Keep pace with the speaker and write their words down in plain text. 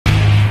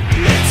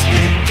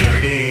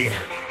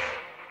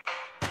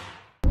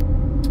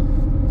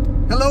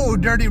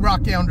Dirty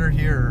Rockounder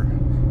here.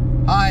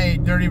 Hi,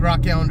 Dirty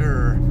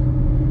Rockounder.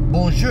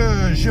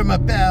 Bonjour, je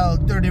m'appelle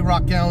Dirty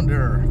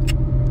Rockounder.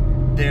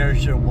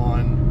 There's your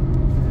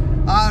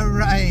one.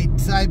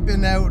 Alright, I've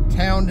been out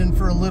hounding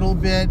for a little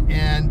bit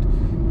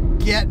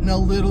and getting a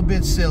little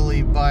bit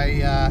silly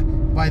by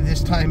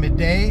this time of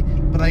day,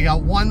 but I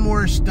got one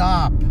more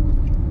stop.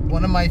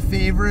 One of my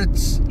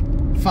favorites,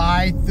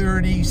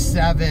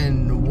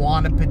 537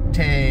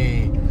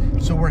 Apatite.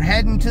 So we're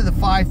heading to the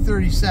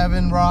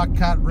 537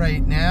 Rockcut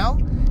right now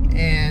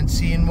and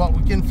seeing what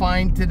we can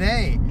find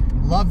today.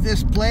 Love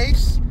this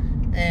place,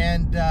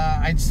 and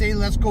I'd say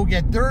let's go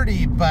get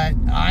dirty, but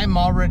I'm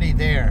already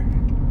there.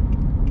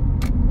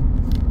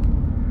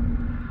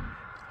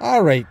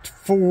 All right,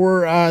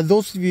 for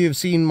those of you who have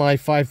seen my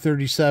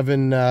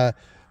 537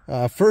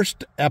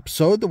 first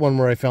episode, the one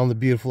where I found the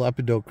beautiful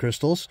Epidote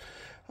crystals,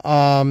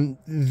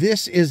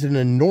 this is an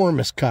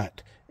enormous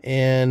cut,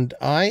 and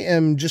I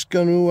am just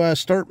going to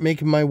start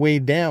making my way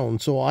down.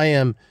 So I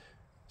am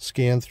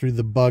scanning through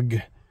the bug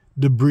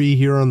debris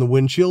here on the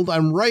windshield.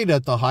 I'm right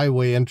at the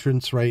highway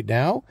entrance right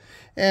now,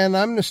 and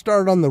I'm going to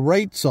start on the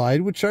right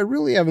side, which I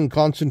really haven't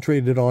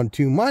concentrated on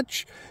too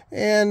much,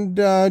 and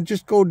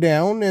just go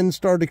down and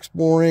start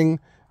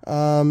exploring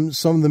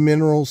some of the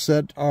minerals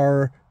that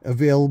are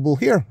available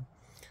here.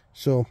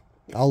 So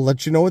I'll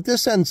let you know what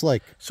this end's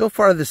like. So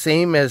far the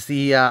same as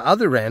the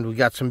other end. We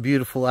got some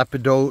beautiful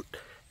Epidote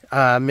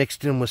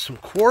mixed in with some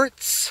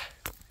quartz.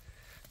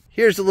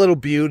 Here's a little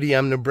beauty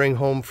I'm going to bring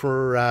home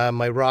for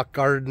my rock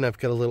garden. I've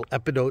got a little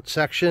Epidote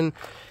section,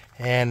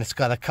 and it's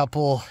got a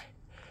couple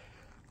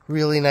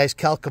really nice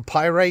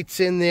Chalcopyrites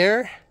in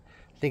there.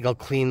 I think I'll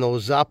clean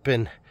those up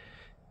and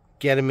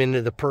get them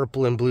into the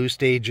purple and blue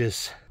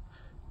stages.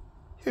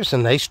 Here's a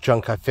nice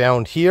chunk I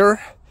found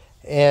here,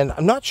 and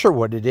I'm not sure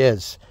what it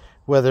is,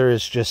 whether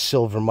it's just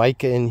silver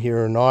mica in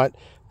here or not,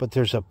 but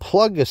there's a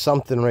plug of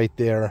something right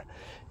there,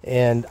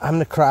 and I'm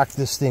going to crack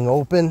this thing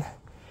open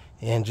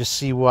and just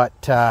see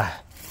what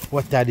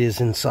that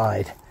is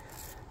inside.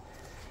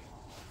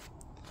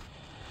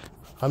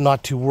 I'm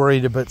not too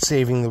worried about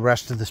saving the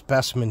rest of the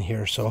specimen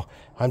here, so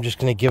I'm just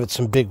going to give it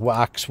some big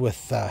whacks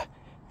with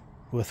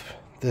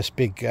this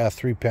big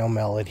 3-pound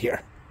mallet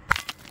here.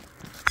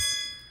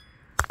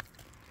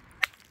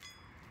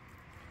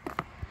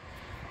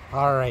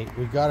 All right,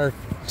 we got our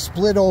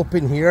split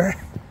open here,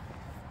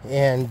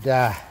 and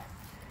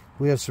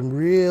we have some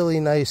really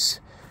nice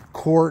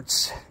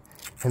quartz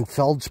and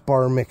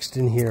feldspar mixed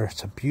in here.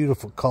 It's a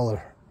beautiful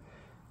color.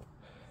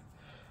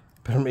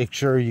 Better make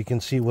sure you can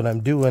see what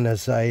I'm doing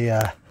as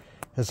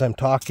I'm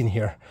talking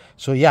here.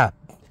 So yeah,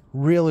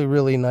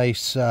 really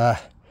nice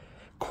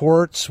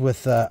quartz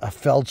with a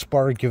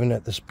feldspar, giving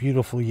it this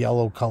beautiful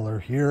yellow color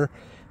here.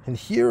 And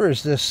here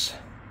is this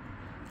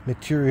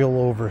material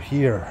over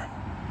here.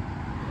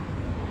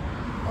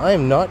 I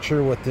am not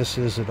sure what this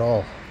is at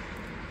all.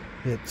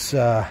 It's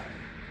a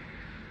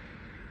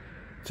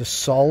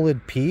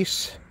solid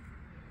piece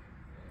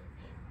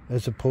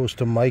as opposed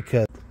to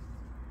mica.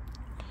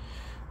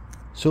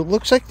 So it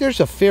looks like there's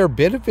a fair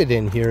bit of it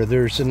in here.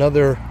 There's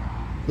another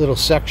little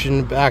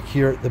section back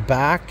here at the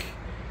back,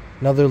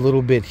 another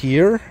little bit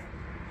here.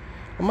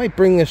 I might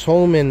bring this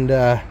home and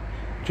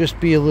just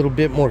be a little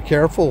bit more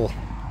careful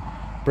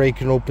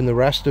breaking open the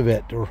rest of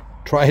it, or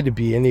try to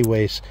be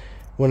anyways.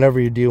 Whenever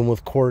you're dealing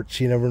with quartz,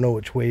 you never know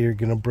which way you're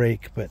going to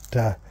break.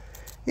 But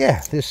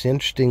yeah, this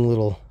interesting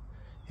little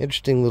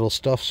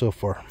stuff so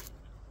far.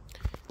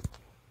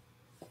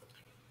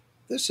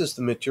 This is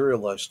the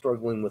material I was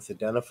struggling with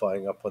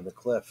identifying up on the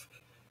cliff.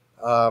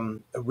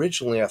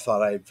 Originally, I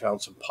thought I had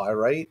found some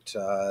pyrite.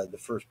 The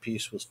first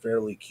piece was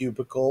fairly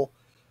cubical,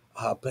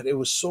 but it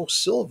was so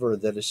silver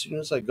that as soon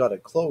as I got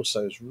it close,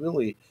 I was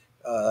really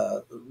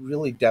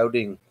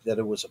doubting that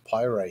it was a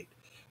pyrite.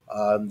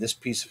 This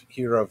piece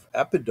here of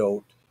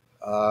Epidote,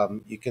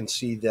 you can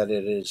see that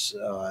it is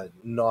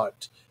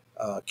not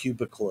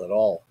cubical at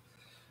all.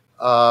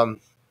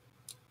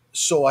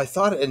 So I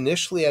thought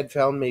initially I'd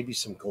found maybe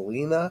some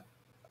galena,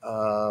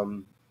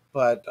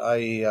 but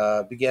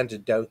I began to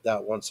doubt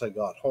that once I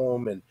got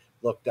home and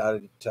looked at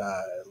it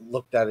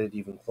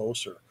even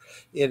closer.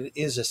 It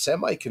is a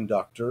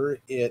semiconductor.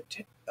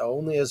 It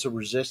only has a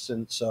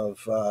resistance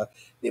of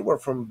anywhere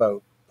from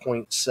about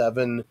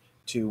 0.7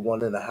 to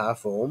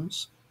 1.5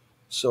 ohms.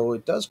 So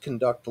it does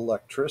conduct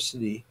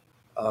electricity,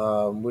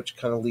 which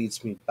kind of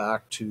leads me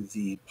back to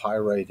the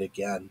pyrite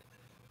again.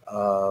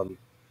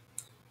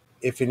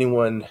 If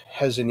anyone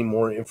has any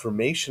more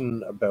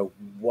information about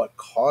what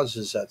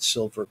causes that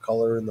silver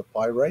color in the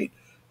pyrite,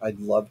 I'd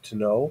love to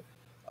know.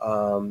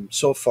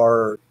 So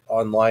far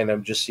online,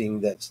 I'm just seeing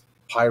that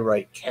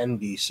pyrite can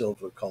be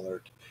silver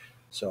colored.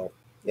 So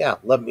yeah,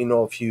 let me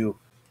know if you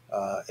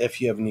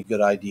have any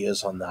good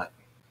ideas on that.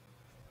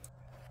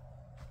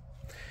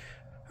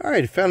 All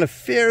right, I found a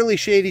fairly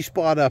shady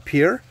spot up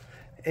here,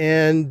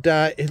 and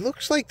it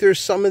looks like there's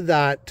some of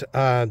that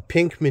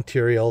pink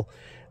material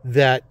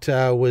that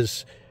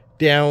was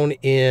down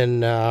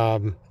in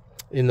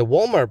in the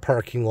Walmart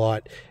parking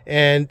lot,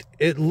 and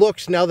it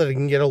looks, now that I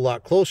can get a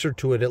lot closer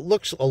to it, it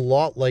looks a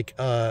lot like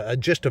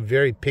just a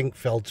very pink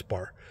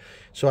feldspar.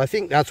 So I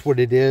think that's what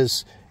it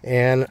is,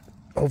 and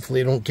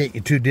hopefully I don't get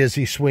you too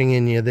dizzy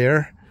swinging you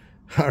there.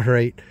 All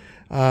right,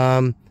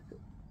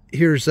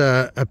 here's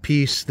a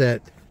piece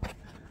that,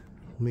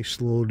 let me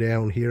slow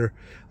down here.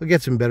 I'll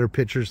get some better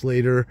pictures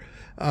later.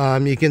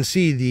 You can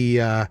see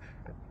the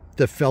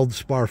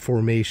feldspar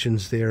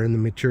formations there in the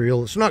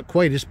material. It's not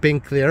quite as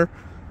pink there,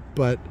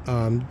 but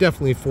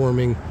definitely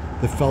forming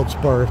the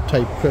feldspar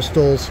type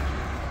crystals.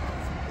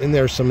 And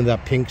there's some of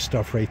that pink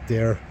stuff right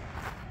there.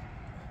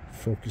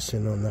 Focus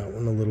in on that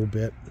one a little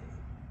bit.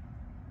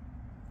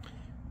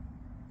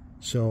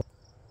 So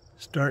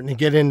starting to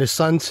get into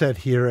sunset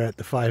here at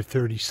the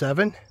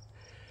 537.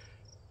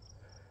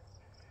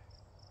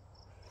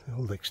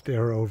 Old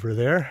Xterra over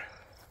there.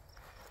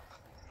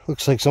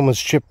 Looks like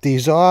someone's chipped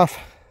these off.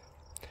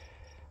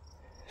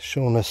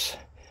 Showing us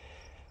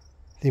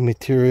the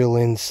material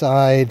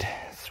inside.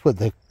 That's what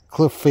the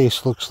cliff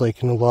face looks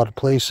like in a lot of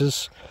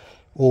places.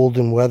 Old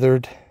and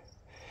weathered.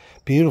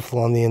 Beautiful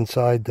on the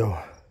inside though.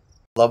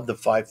 Love the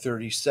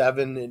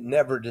 537. It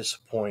never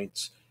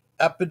disappoints.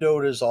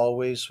 Epidote, as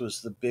always,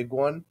 was the big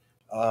one.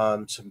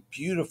 Some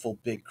beautiful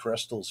big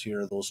crystals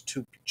here. Those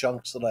two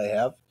chunks that I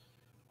have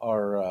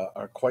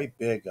are quite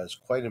big. I was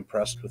quite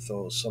impressed with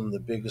those. Some of the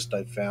biggest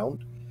I've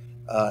found.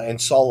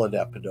 And solid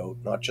epidote,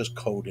 not just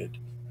coated.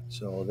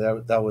 So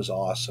that was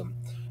awesome.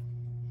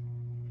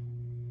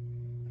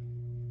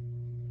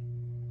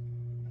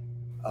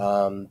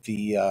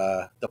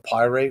 The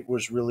pyrite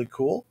was really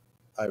cool.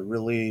 I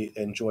really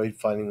enjoyed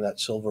finding that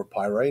silver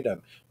pyrite.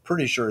 I'm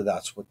pretty sure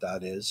that's what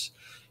that is.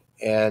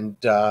 And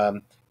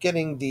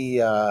getting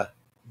the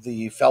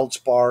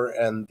feldspar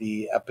and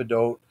the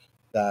epidote,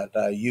 that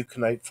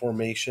euconite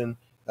formation,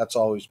 that's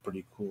always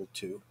pretty cool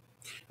too.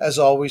 As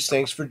always,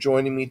 thanks for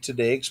joining me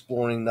today,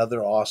 exploring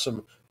another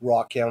awesome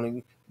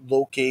rockhounding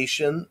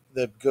location,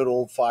 the good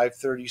old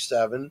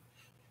 537.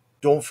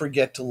 Don't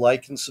forget to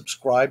like and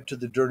subscribe to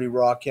the Dirty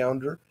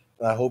Rockounder.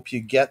 And I hope you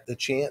get the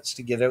chance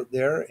to get out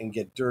there and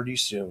get dirty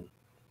soon.